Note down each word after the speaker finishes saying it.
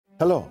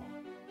Hello,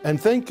 and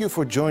thank you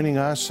for joining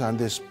us on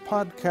this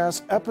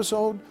podcast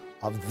episode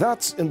of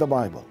That's in the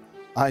Bible.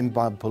 I'm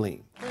Bob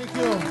Pauline. Thank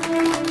you.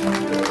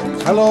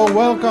 Hello,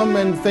 welcome,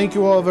 and thank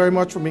you all very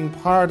much for being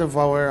part of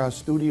our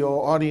studio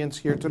audience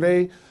here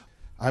today.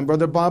 I'm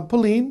Brother Bob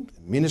Pauline,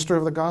 minister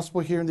of the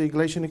gospel here in the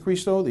Iglesia Ni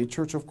Cristo, the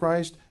Church of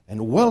Christ,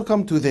 and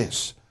welcome to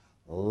this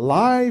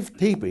live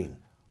taping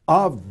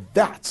of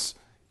That's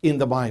in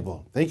the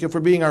Bible. Thank you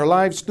for being our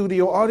live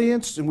studio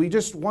audience, and we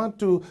just want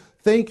to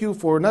thank you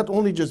for not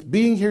only just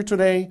being here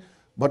today,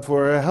 but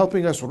for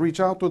helping us reach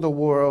out to the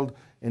world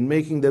and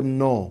making them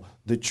know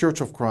the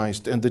Church of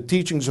Christ and the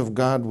teachings of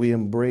God we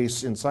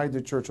embrace inside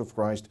the Church of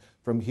Christ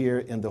from here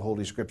in the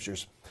Holy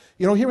Scriptures.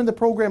 You know, here in the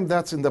program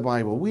That's in the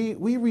Bible,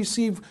 we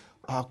receive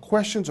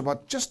questions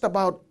about just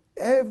about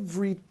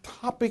every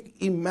topic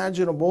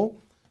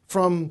imaginable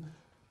from,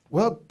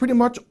 well, pretty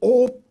much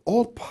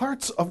all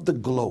parts of the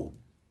globe.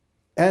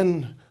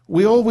 And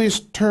we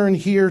always turn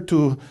here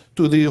to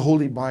the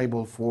Holy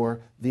Bible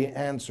for the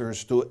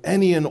answers to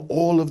any and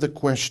all of the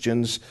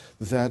questions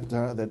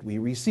that we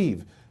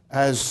receive,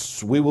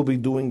 as we will be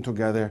doing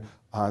together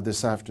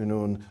this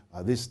afternoon,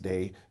 this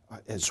day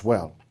as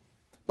well.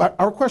 But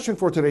our question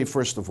for today,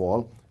 first of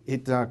all,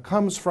 it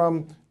comes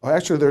from,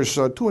 actually there's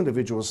two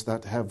individuals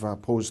that have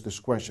posed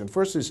this question.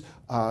 First is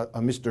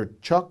Mr.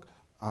 Chuck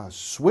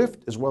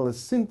Swift, as well as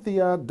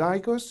Cynthia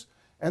Dykos,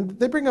 and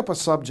they bring up a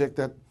subject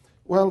that,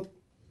 well,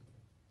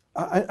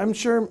 I'm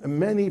sure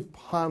many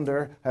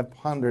have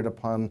pondered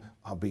upon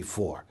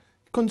before.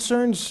 It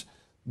concerns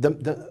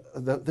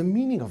the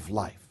meaning of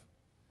life.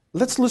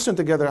 Let's listen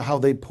together how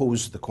they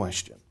pose the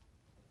question.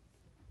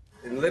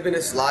 In living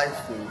this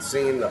life and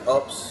seeing the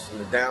ups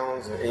and the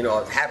downs, and, you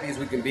know, as happy as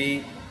we can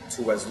be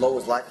to as low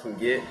as life can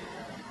get,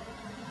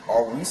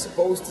 are we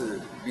supposed to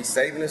be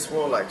saving this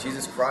world like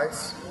Jesus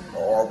Christ?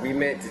 Or are we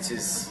meant to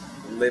just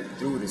live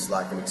through this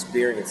life and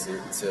experience it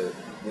to,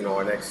 you know,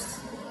 our next,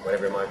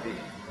 whatever it might be?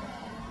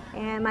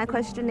 And my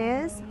question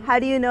is, how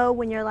do you know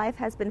when your life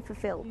has been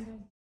fulfilled?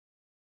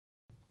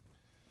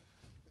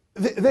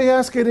 They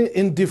ask it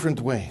in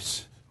different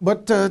ways.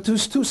 But to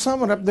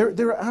sum it up,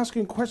 they're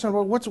asking questions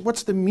about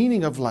what's the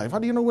meaning of life? How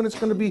do you know when it's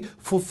going to be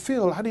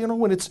fulfilled? How do you know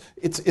when its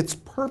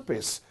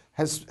purpose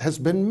has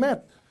been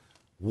met?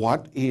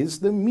 What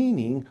is the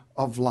meaning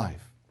of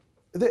life?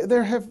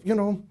 There have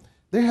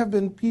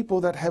been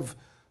people that have,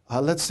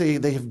 let's say,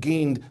 they've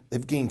gained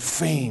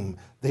fame,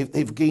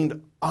 they've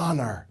gained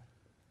honor.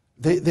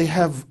 They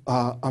have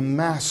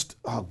amassed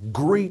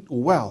great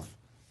wealth,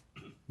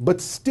 but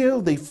still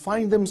they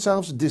find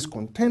themselves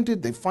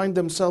discontented, they find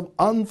themselves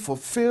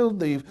unfulfilled,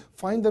 they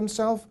find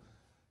themselves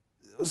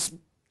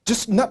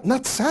just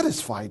not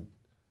satisfied,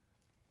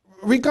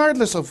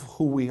 regardless of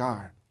who we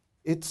are.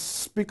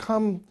 It's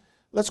become,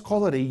 let's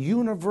call it a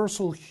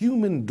universal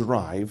human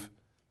drive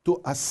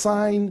to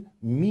assign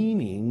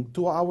meaning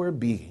to our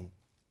being.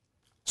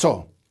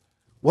 So,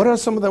 what are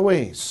some of the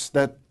ways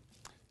that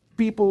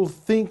people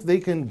think they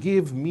can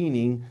give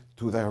meaning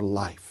to their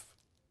life?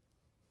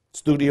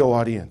 Studio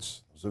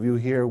audience, those of you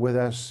here with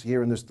us,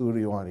 here in the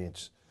studio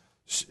audience,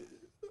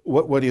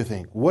 what do you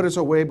think? What is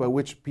a way by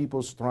which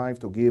people strive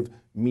to give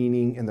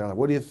meaning in their life?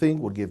 What do you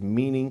think would give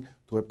meaning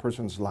to a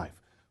person's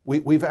life?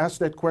 We've asked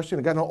that question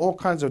and gotten all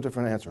kinds of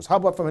different answers. How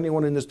about from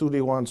anyone in the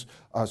studio audience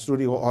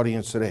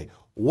today?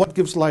 What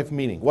gives life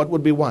meaning? What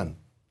would be one?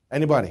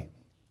 Anybody?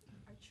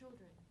 Our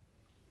children.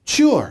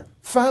 Sure,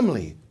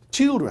 family,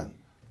 children.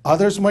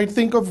 Others might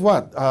think of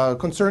what?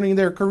 Concerning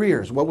their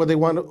careers. What would they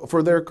want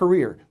for their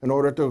career in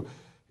order to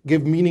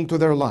give meaning to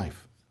their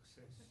life?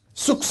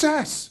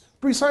 Success.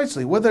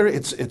 Precisely. Whether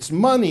it's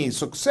money,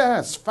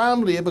 success,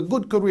 family, have a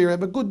good career,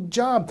 have a good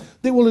job.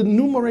 They will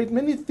enumerate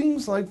many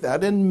things like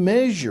that and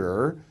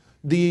measure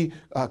the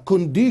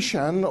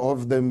condition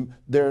of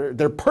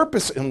their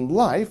purpose in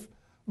life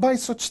by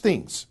such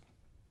things.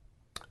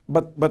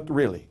 But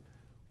really,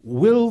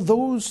 will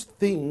those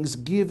things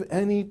give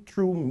any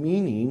true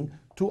meaning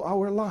to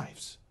our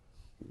lives?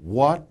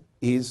 What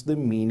is the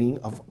meaning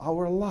of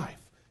our life?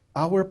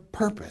 Our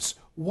purpose?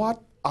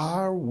 What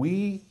are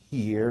we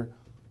here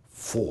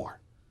for?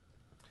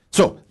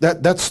 So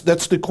that's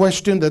the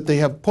question that they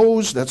have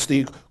posed. That's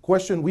the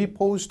question we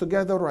pose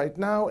together right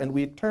now, and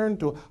we turn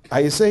to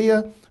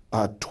Isaiah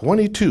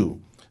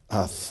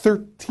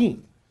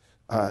 22:13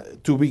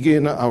 to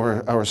begin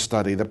our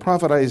study. The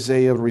prophet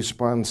Isaiah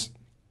responds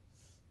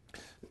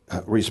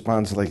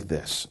like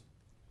this.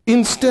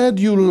 Instead,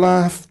 you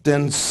laughed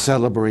and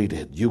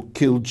celebrated. You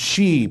killed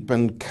sheep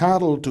and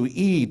cattle to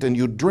eat, and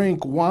you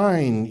drank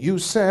wine. You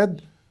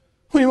said,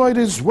 we might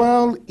as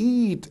well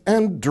eat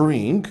and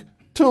drink.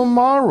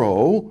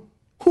 Tomorrow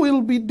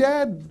we'll be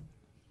dead.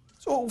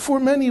 So for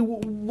many,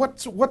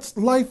 what's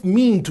life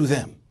mean to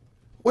them?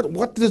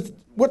 What do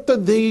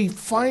they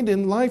find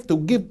in life to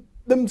give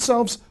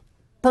themselves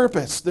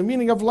purpose? The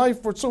meaning of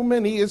life for so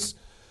many is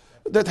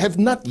that have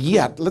not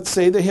yet, let's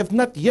say, they have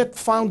not yet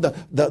found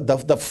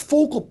the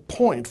focal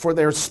point for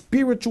their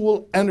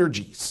spiritual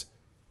energies.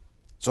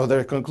 So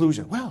their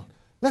conclusion, well,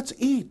 let's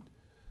eat,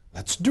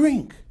 let's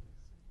drink,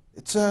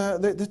 It's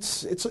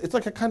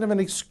like a kind of an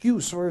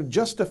excuse or a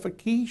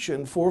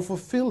justification for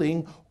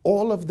fulfilling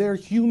all of their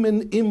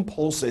human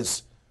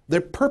impulses.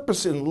 Their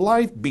purpose in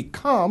life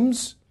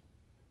becomes,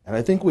 and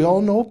I think we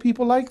all know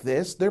people like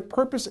this, their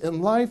purpose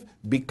in life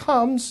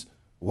becomes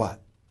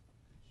what?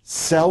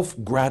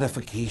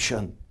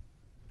 Self-gratification.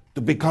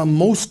 To become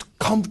most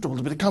comfortable,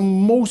 to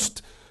become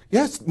most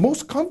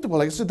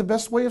comfortable. I guess is the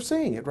best way of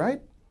saying it,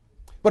 right?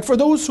 But for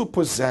those who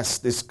possess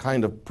this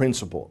kind of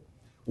principle,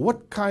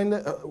 what kind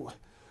of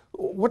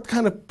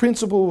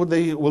principle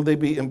will they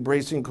be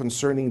embracing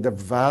concerning the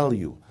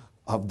value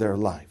of their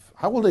life?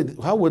 How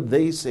would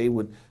they say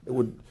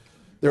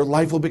their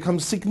life will become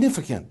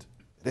significant?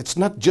 It's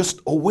not just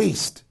a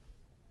waste.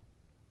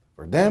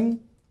 For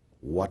them,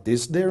 what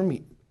is their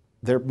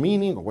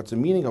meaning, or what's the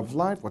meaning of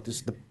life? What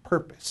is the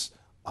purpose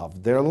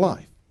of their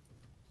life?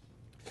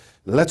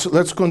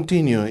 Let's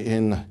continue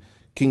in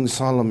King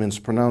Solomon's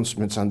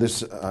pronouncements on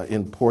this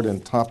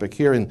important topic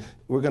here, and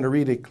we're going to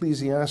read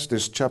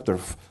Ecclesiastes chapter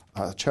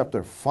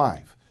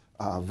 5,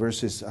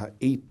 verses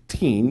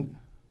 18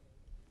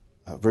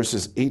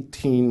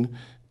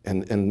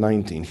 and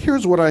 19.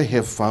 Here's what I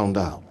have found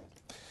out.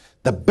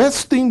 The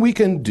best thing we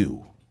can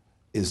do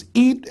is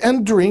eat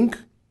and drink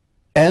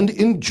and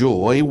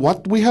enjoy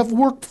what we have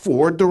worked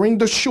for during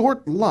the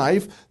short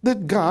life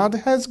that God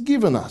has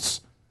given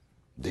us.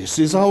 This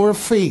is our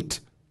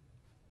fate.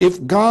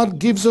 If God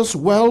gives us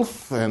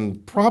wealth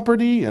and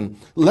property and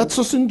lets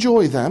us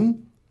enjoy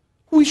them,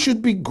 we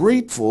should be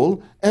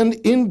grateful and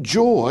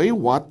enjoy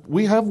what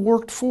we have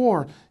worked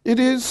for. It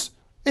is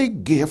a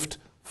gift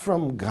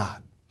from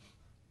God.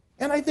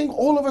 And I think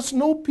all of us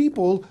know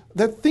people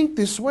that think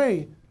this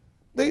way.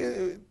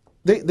 They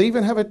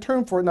even have a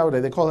term for it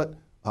nowadays. They call it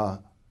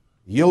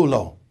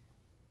YOLO.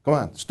 Come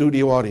on,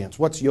 studio audience.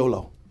 What's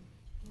YOLO?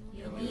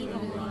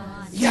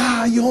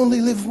 Yeah, you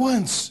only live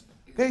once.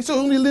 Okay, so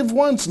only live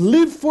once.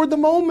 Live for the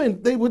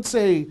moment, they would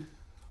say.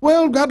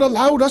 Well, God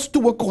allowed us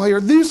to acquire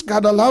this.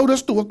 God allowed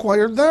us to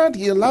acquire that.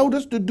 He allowed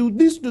us to do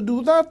this, to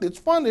do that. It's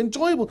fun,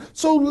 enjoyable.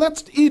 So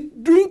let's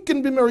eat, drink,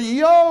 and be merry.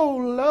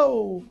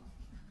 YOLO.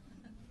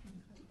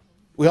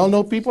 We all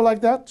know people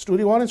like that?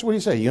 Studio audience, what do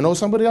you say? You know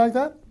somebody like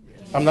that?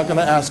 I'm not going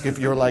to ask if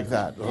you're like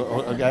that.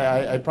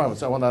 Okay, I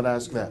promise I will not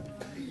ask that.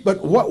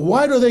 But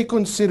why do they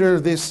consider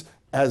this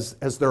as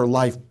their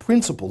life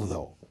principle,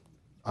 though?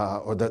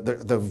 Or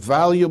the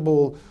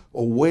valuable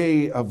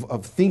way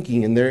of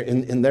thinking in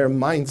their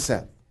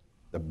mindset?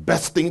 The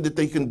best thing that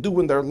they can do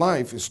in their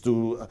life is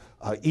to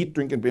eat,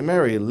 drink, and be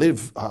merry,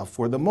 live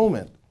for the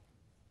moment.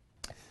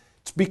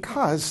 It's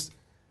because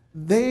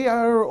they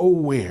are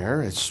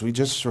aware, as we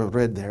just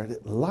read there,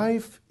 that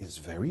life is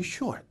very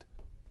short.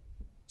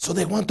 So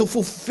they want to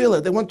fulfill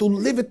it. They want to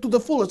live it to the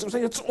fullest. They're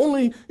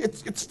saying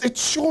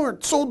it's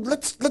short. So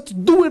let's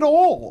do it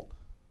all.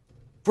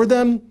 For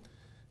them,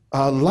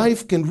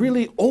 life can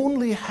really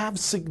only have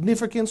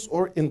significance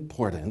or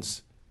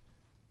importance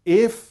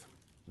if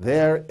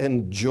they're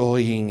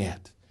enjoying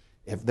it.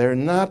 If they're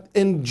not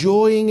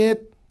enjoying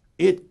it,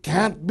 it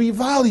can't be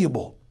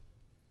valuable.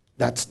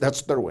 That's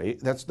their way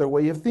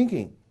of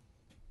thinking.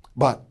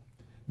 But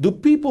do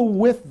people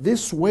with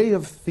this way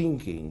of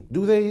thinking,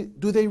 do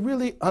they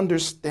really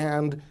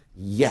understand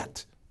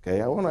yet?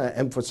 Okay, I want to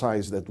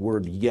emphasize that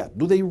word yet.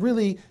 Do they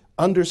really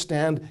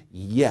understand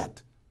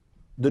yet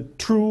the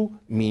true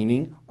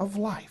meaning of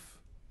life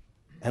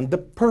and the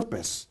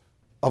purpose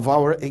of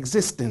our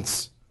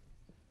existence?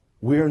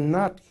 We're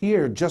not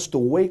here just to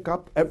wake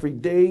up every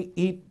day,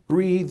 eat,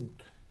 breathe,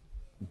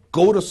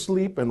 go to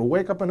sleep, and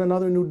wake up on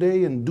another new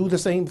day and do the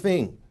same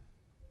thing.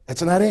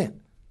 That's not it.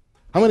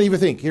 How many of you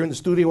think, here in the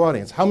studio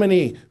audience, how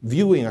many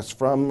viewing us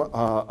from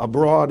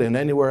abroad and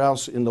anywhere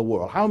else in the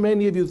world, how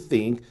many of you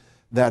think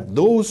that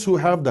those who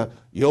have the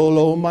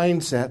YOLO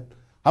mindset,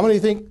 how many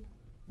think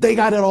they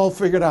got it all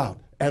figured out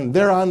and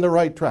they're on the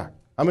right track?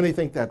 How many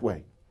think that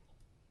way?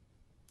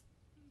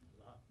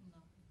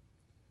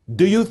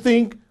 Do you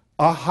think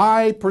a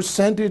high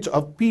percentage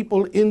of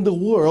people in the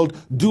world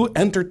do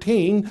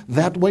entertain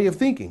that way of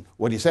thinking?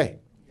 What do you say?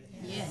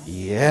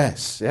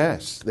 Yes.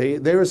 Yes.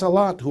 There is a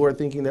lot who are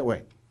thinking that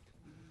way.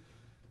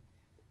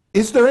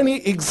 Is there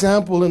any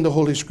example in the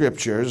Holy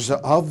Scriptures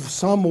of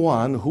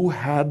someone who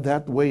had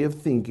that way of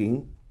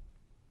thinking,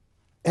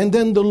 and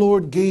then the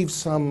Lord gave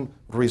some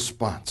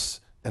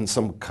response and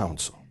some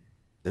counsel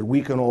that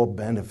we can all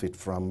benefit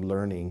from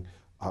learning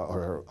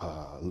or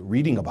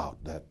reading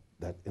about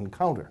that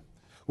encounter?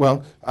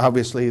 Well,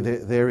 obviously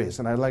there is,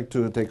 and I'd like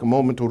to take a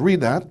moment to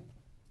read that.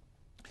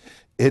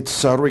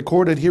 It's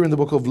recorded here in the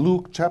book of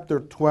Luke,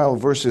 chapter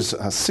 12, verses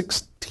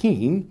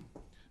 16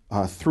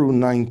 through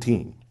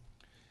 19.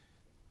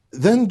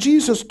 Then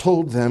Jesus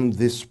told them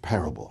this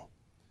parable.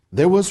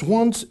 There was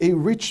once a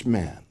rich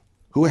man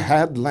who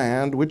had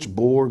land which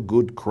bore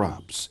good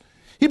crops.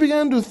 He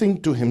began to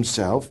think to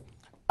himself,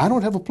 I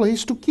don't have a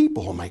place to keep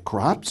all my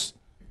crops.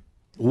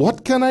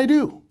 What can I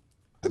do?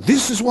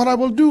 This is what I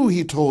will do,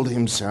 he told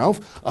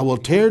himself. I will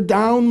tear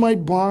down my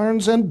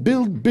barns and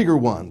build bigger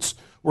ones,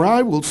 where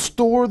I will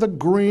store the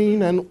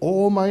grain and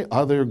all my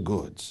other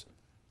goods.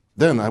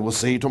 Then I will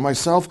say to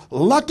myself,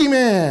 lucky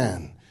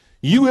man,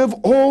 you have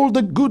all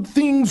the good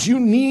things you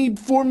need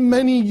for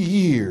many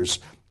years.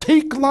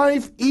 Take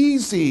life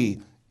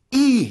easy,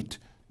 eat,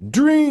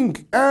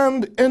 drink,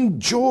 and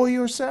enjoy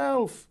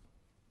yourself.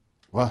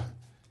 Well,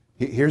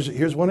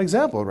 here's one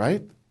example,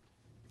 right?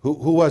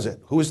 Who was it?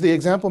 Who is the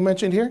example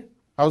mentioned here?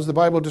 How's the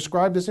Bible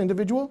describe this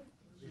individual?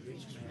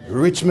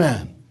 Rich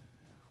man.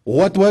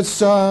 What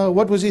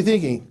was he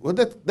thinking? Well,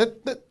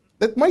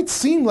 that might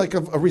seem like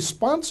a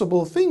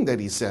responsible thing that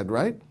he said,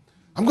 right?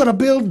 I'm going to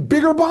build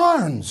bigger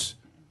barns.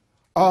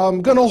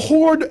 I'm going to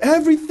hoard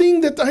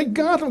everything that I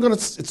got.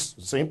 It's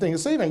the same thing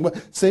as saving,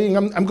 but saying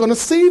I'm going to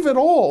save it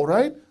all,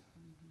 right?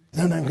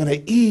 Then I'm going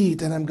to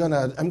eat and I'm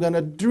going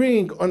to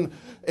drink and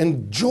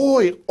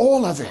enjoy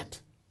all of it.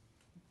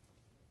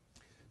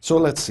 So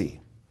let's see.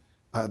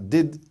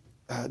 Did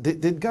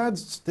God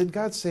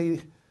say?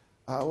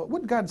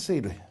 What did God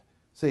say to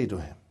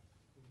him?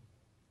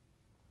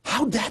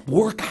 How'd that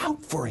work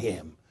out for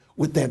him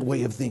with that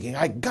way of thinking?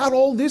 I got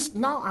all this,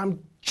 now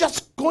I'm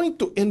just going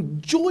to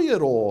enjoy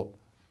it all.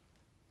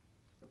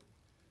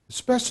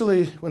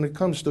 Especially when it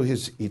comes to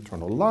his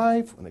eternal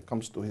life, when it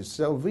comes to his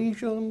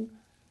salvation,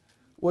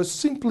 was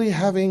simply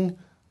having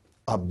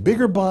a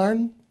bigger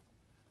barn,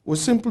 was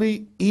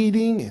simply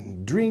eating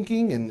and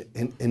drinking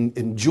and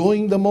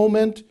enjoying the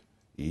moment.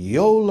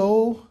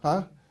 YOLO,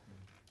 huh?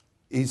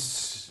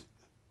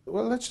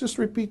 Well, let's just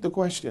repeat the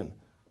question.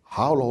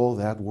 How will all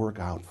that work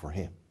out for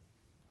him?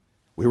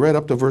 We read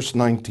up to verse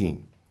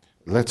 19.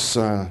 Let's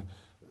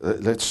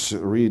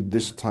read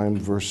this time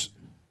verse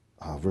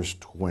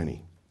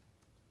 20.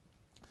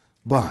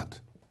 But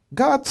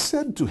God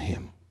said to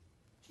him,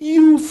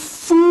 you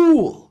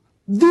fool,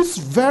 this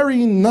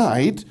very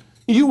night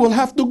you will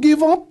have to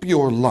give up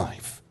your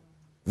life.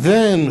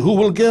 Then who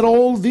will get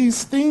all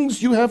these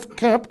things you have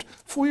kept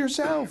for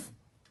yourself?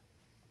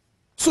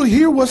 So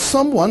here was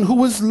someone who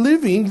was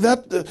living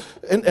that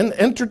and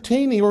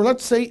entertaining, or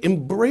let's say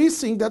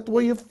embracing that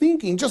way of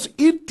thinking. Just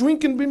eat,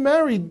 drink, and be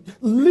merry.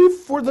 Live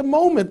for the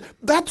moment.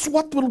 That's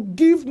what will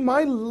give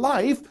my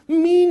life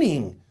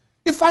meaning.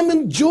 If I'm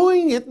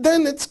enjoying it,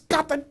 then it's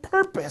got a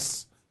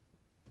purpose.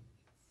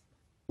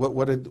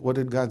 What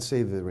did God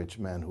say to the rich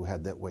man who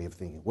had that way of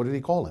thinking? What did he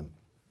call him?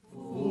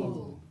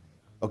 Fool.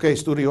 Okay,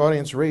 studio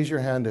audience, raise your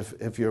hand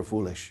if you're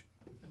foolish.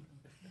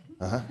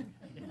 Uh-huh.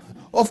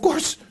 Of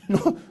course,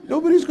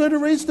 nobody's going to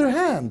raise their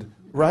hand,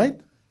 right?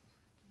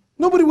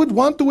 Nobody would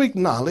want to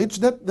acknowledge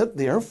that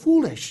they are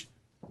foolish.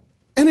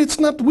 And it's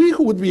not we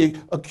who would be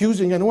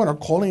accusing anyone or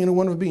calling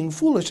anyone of being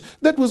foolish.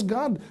 That was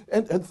God,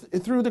 and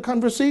through the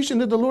conversation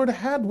that the Lord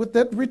had with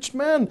that rich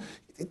man,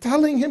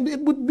 telling him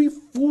it would be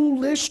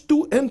foolish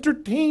to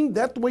entertain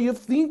that way of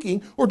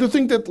thinking, or to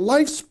think that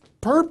life's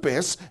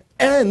purpose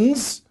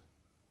ends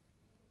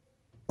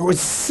or is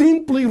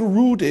simply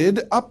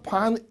rooted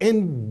upon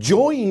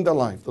enjoying the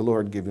life the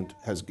Lord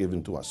has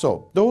given to us.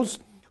 So those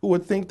who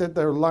would think that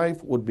their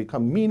life would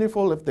become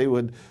meaningful if they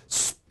would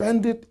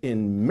spend it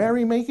in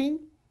merrymaking,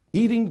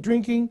 eating,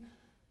 drinking,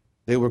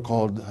 they were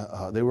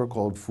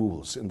called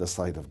fools in the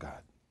sight of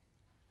God,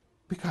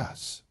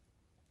 because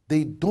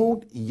they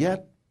don't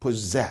yet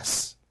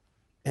possess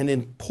an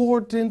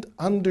important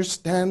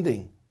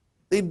understanding.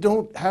 They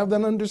don't have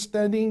an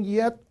understanding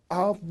yet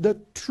of the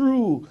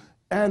true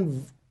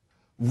and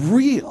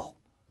real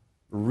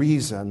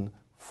reason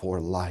for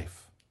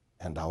life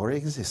and our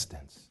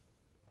existence.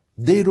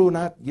 They do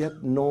not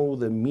yet know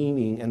the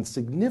meaning and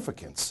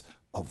significance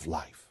of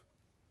life.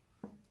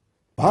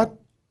 But,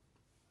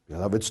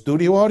 beloved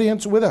studio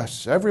audience with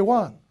us,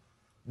 everyone,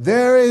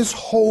 there is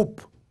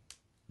hope.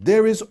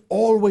 There is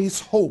always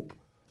hope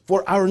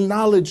for our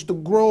knowledge to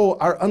grow,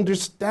 our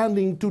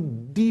understanding to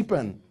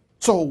deepen.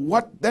 So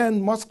what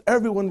then must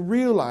everyone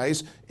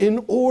realize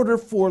in order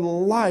for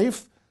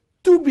life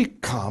to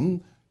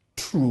become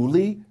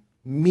truly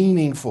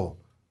meaningful,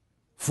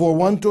 for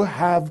one to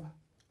have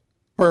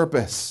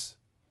purpose?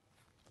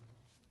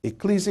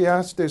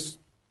 Ecclesiastes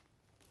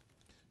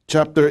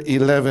chapter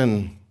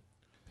 11.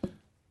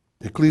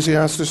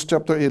 Ecclesiastes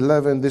chapter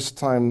 11, this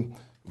time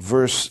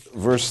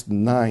verse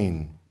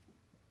 9.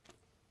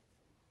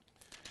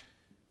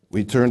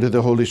 We turn to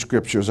the Holy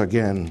Scriptures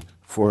again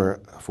for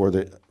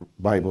the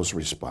Bible's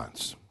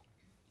response.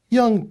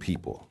 Young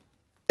people,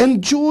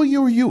 enjoy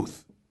your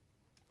youth.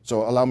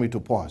 So allow me to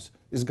pause.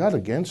 Is God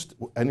against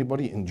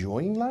anybody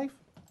enjoying life?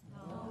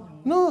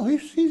 No,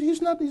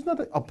 he's not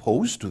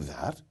opposed to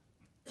that.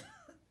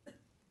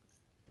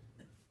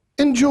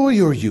 Enjoy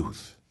your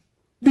youth.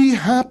 Be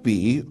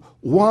happy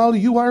while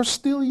you are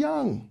still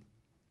young.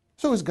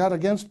 So is God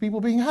against people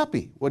being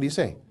happy? What do you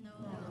say? No.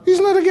 He's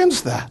not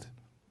against that.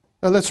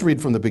 Now let's read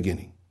from the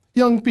beginning.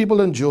 Young people,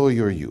 enjoy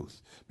your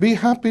youth. Be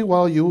happy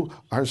while you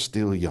are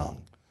still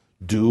young.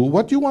 Do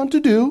what you want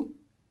to do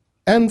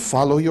and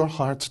follow your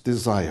heart's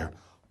desire.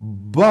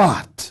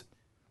 But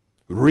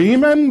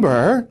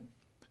remember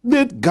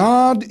that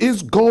God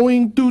is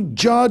going to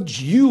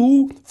judge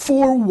you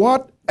for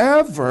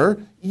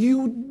whatever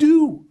you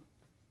do.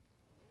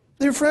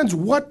 Dear friends,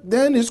 what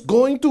then is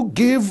going to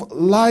give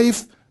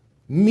life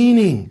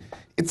meaning?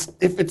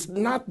 if it's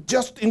not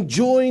just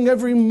enjoying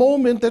every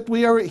moment that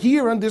we are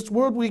here in this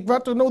world, we've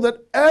got to know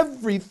that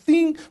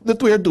everything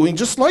that we are doing,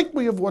 just like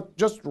we have what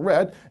just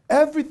read,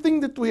 everything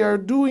that we are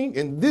doing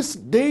in this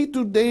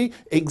day-to-day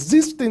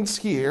existence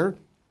here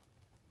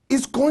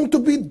is going to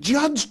be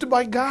judged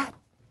by God.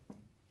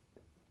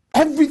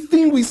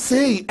 Everything we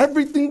say,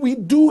 everything we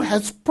do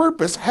has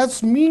purpose,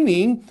 has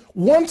meaning,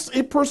 once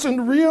a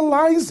person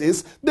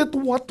realizes that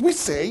what we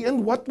say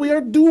and what we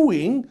are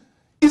doing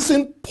is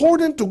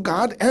important to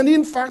God and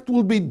in fact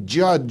will be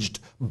judged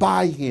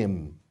by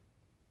Him.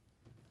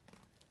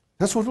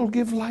 That's what will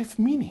give life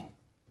meaning.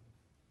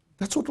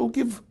 That's what will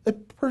give a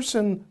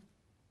person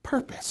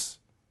purpose.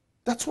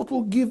 That's what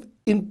will give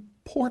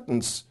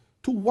importance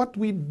to what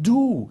we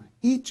do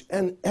each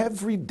and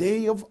every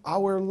day of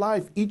our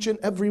life, each and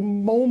every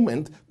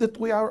moment that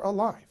we are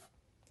alive.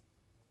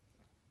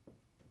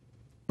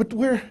 But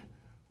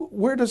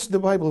where does the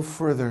Bible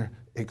further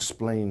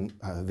explain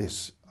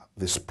this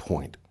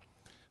point?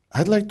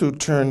 I'd like to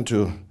turn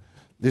to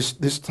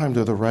this time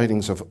to the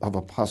writings of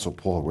Apostle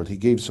Paul, where he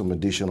gave some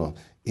additional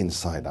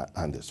insight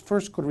on this.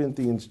 1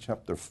 Corinthians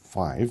chapter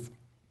 5,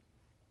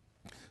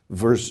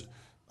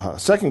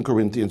 2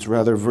 Corinthians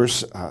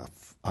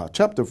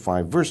chapter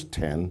 5, verse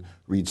 10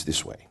 reads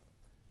this way.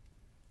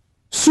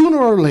 Sooner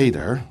or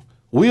later,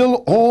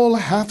 we'll all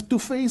have to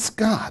face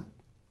God,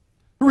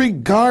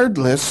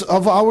 regardless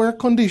of our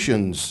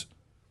conditions.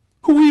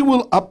 We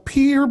will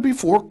appear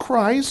before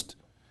Christ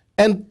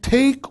and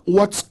take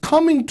what's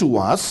coming to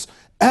us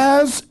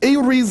as a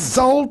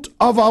result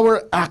of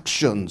our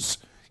actions,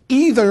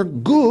 either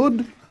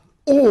good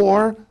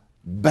or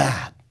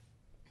bad.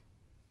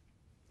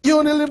 You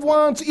only live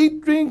once,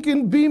 eat, drink,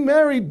 and be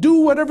merry.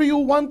 Do whatever you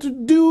want to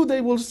do, they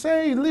will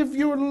say. Live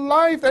your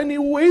life any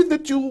way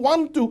that you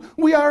want to.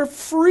 We are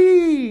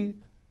free.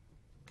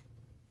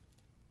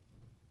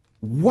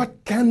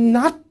 What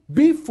cannot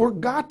be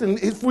forgotten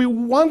if we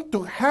want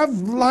to have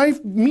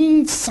life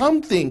mean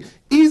something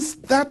is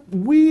that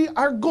we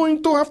are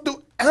going to have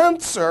to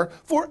answer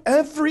for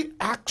every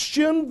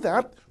action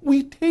that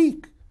we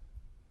take.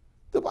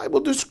 The Bible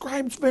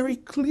describes very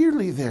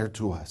clearly there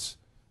to us.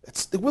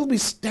 We'll be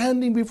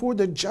standing before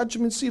the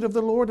judgment seat of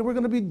the Lord, and we're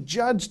going to be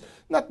judged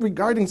not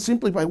regarding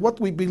simply by what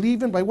we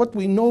believe in, by what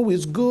we know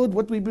is good,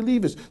 what we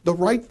believe is the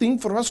right thing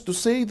for us to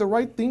say, the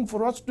right thing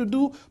for us to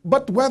do,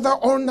 but whether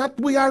or not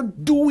we are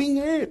doing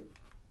it.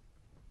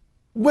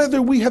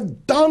 Whether we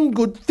have done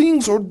good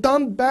things or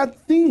done bad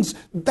things,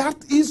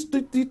 that is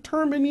the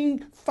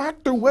determining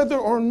factor, whether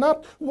or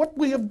not what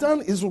we have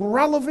done is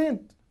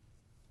relevant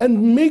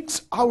and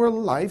makes our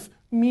life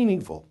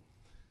meaningful.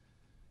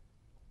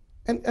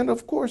 And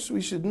of course, we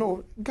should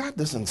know God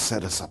doesn't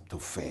set us up to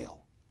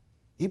fail.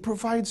 He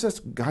provides us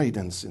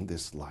guidance in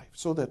this life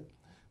so that,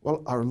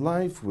 well, our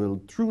life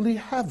will truly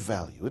have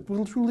value. It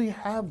will truly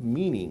have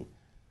meaning.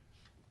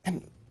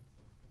 And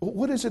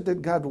what is it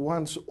that God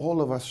wants all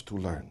of us to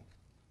learn?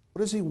 What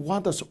does He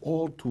want us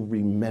all to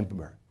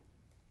remember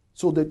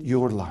so that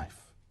your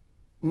life,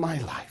 my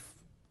life,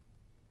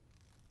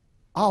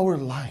 our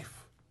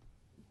life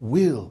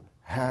will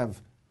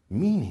have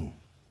meaning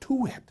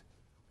to it?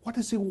 What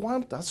does He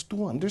want us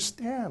to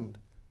understand,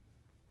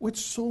 which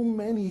so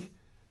many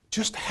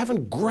just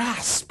haven't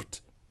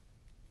grasped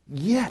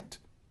yet?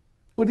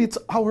 But it's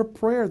our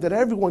prayer that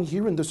everyone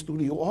here in the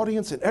studio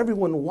audience and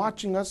everyone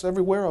watching us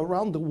everywhere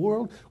around the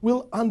world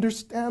will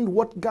understand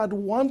what God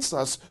wants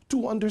us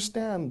to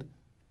understand.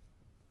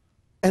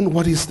 And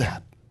what is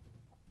that?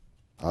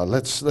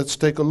 Let's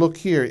take a look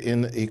here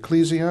in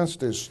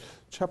Ecclesiastes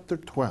chapter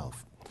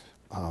 12,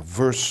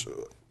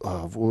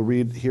 we'll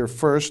read here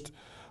first,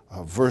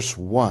 verse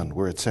 1,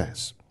 where it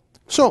says,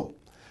 So,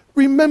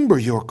 remember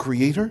your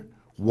Creator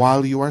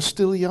while you are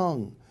still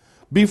young,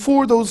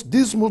 before those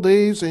dismal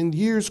days and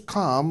years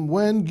come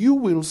when you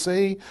will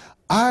say,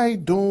 I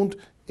don't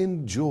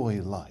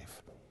enjoy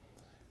life.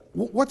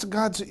 What's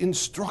God's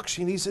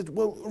instruction? He said,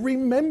 well,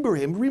 remember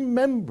Him.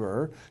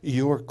 Remember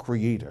your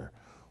Creator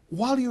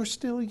while you're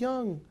still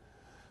young.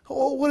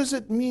 Oh, what does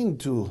it mean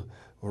to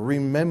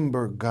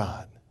remember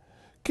God?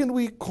 Can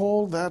we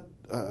call that,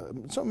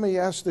 some may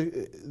ask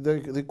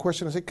the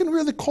question, I say, can we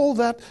really call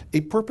that a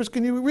purpose?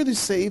 Can you really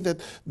say that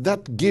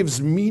that gives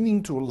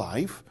meaning to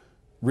life?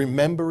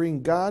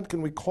 Remembering God,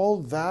 can we call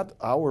that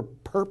our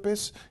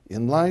purpose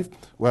in life?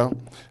 Well,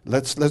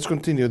 let's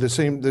continue. The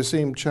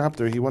same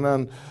chapter, he went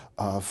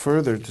on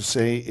further to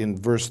say in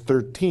verse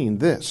 13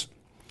 this,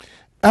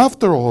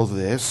 After all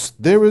this,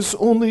 there is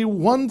only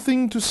one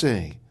thing to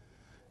say.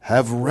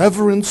 Have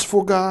reverence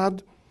for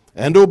God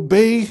and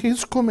obey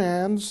His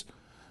commands,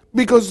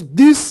 because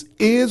this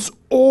is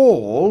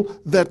all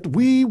that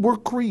we were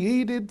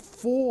created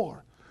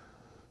for.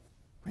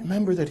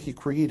 Remember that He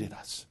created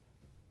us.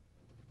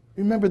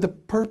 Remember the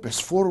purpose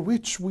for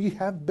which we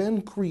have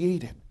been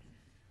created.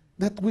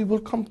 That we will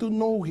come to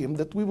know Him,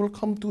 that we will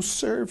come to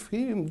serve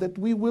Him, that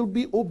we will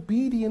be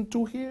obedient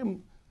to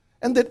Him.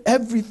 And that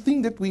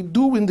everything that we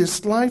do in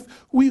this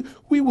life, we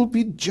will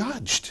be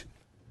judged.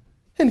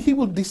 And He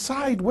will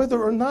decide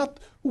whether or not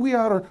we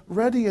are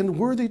ready and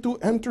worthy to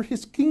enter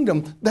His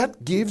kingdom.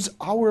 That gives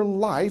our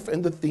life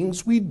and the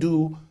things we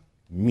do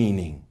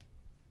meaning.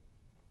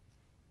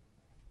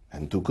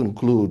 And to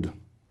conclude,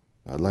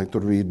 I'd like to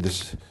read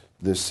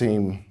the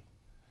same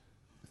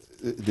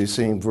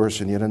verse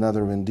in yet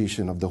another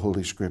rendition of the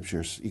Holy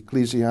Scriptures.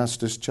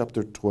 Ecclesiastes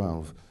chapter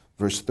 12,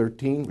 verse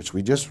 13, which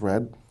we just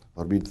read.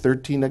 I'll read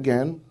 13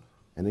 again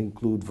and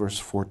include verse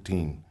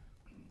 14.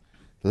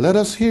 Let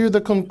us hear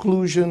the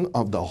conclusion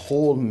of the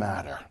whole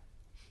matter.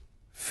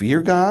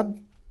 Fear God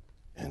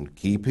and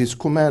keep His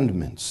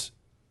commandments,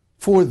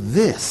 for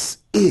this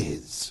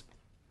is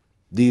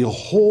the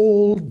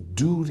whole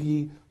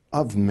duty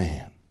of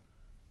man.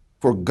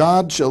 For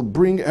God shall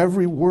bring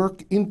every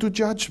work into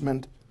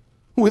judgment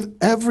with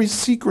every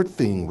secret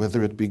thing,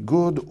 whether it be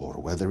good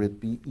or whether it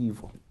be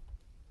evil.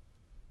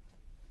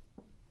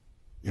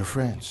 Your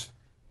friends,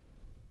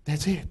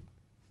 that's it.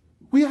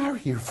 We are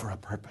here for a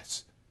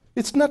purpose.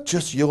 It's not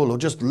just YOLO,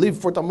 just live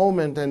for the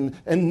moment and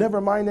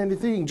never mind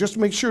anything. Just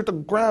make sure to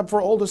grab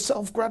for all the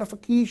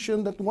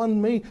self-gratification that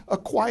one may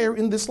acquire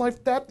in this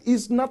life. That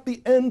is not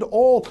the end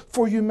all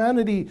for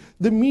humanity.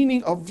 The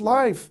meaning of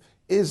life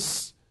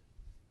is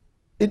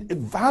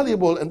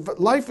valuable, and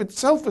life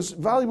itself is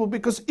valuable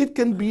because it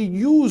can be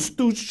used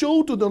to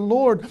show to the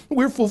Lord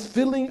we're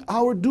fulfilling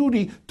our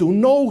duty to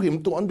know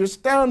Him, to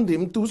understand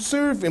Him, to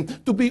serve Him,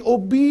 to be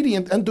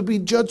obedient, and to be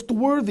judged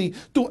worthy,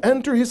 to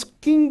enter His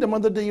kingdom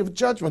on the day of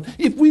judgment.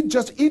 If we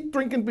just eat,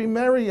 drink, and be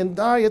merry and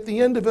die at the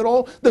end of it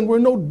all, then we're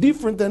no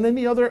different than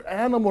any other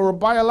animal or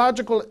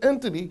biological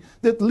entity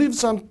that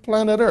lives on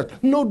planet Earth.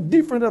 No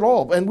different at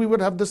all, and we would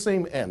have the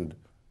same end.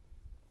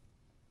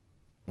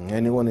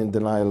 Anyone in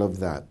denial of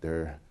that,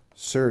 their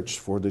search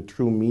for the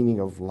true meaning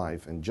of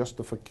life and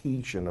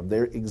justification of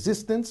their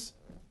existence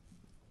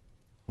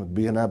would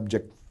be an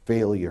abject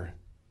failure.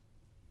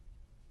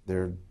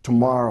 Their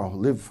tomorrow,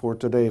 live for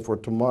today, for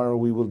tomorrow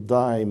we will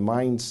die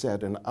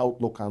mindset and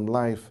outlook on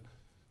life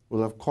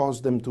will have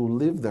caused them to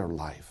live their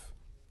life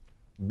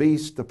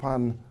based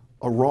upon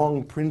a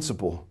wrong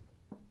principle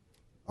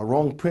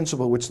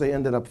which they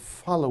ended up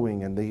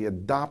following, and they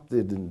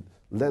adopted and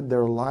led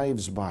their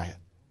lives by it.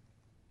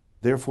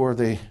 Therefore,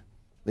 they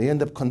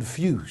end up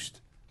confused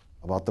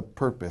about the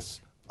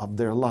purpose of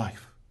their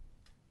life.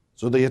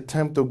 So they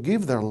attempt to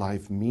give their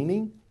life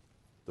meaning,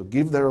 to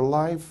give their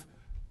life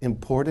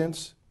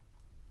importance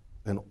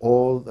in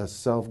all the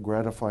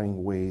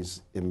self-gratifying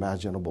ways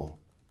imaginable.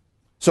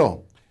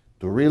 So,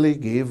 to really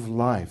give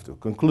life, to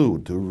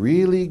conclude, to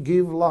really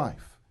give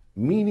life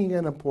meaning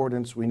and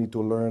importance, we need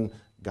to learn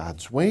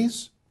God's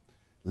ways,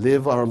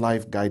 live our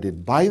life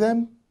guided by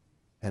them,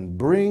 and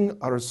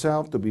bring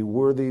ourselves to be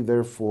worthy,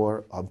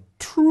 therefore, of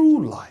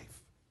true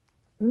life,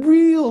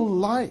 real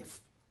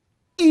life,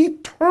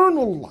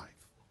 eternal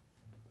life,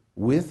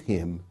 with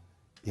Him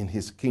in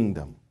His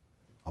kingdom,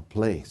 a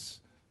place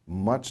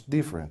much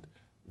different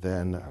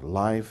than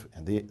life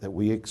that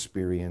we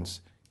experience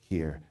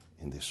here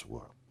in this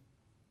world.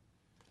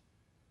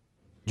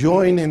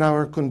 Join in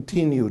our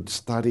continued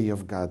study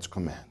of God's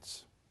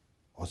commands,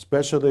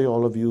 especially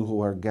all of you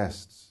who are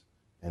guests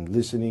and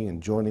listening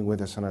and joining with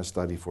us in our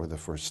study for the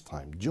first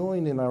time.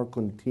 Join in our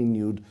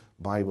continued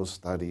Bible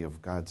study of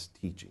God's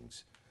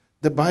teachings.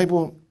 The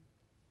Bible,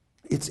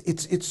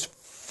 it's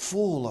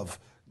full of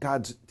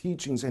God's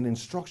teachings and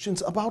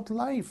instructions about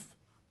life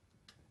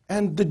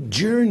and the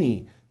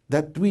journey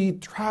that we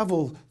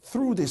travel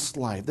through this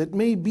life that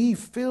may be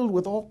filled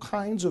with all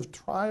kinds of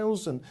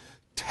trials and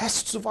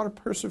tests of our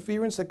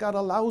perseverance that God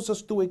allows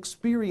us to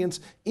experience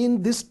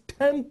in this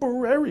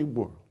temporary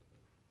world.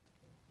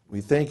 We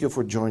thank you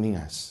for joining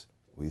us.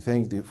 We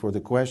thank you for the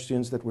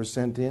questions that were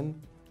sent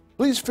in.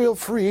 Please feel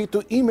free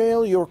to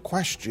email your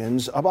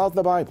questions about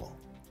the Bible,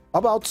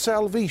 about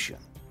salvation,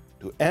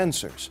 to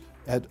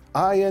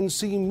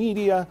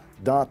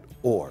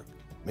answers@incmedia.org.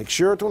 Make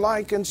sure to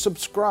like and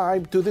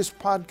subscribe to this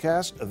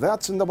podcast,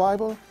 That's in the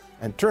Bible,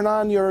 and turn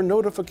on your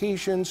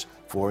notifications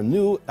for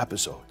new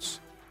episodes.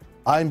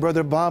 I'm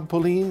Brother Bob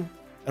Pauline,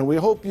 and we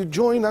hope you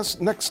join us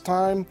next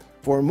time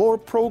for more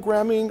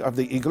programming of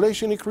the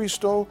Iglesia Ni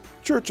Cristo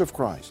Church of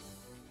Christ.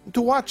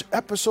 To watch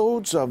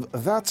episodes of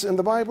That's in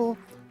the Bible,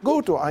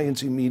 go to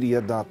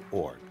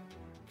incmedia.org.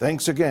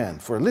 Thanks again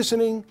for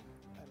listening,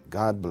 and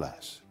God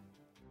bless.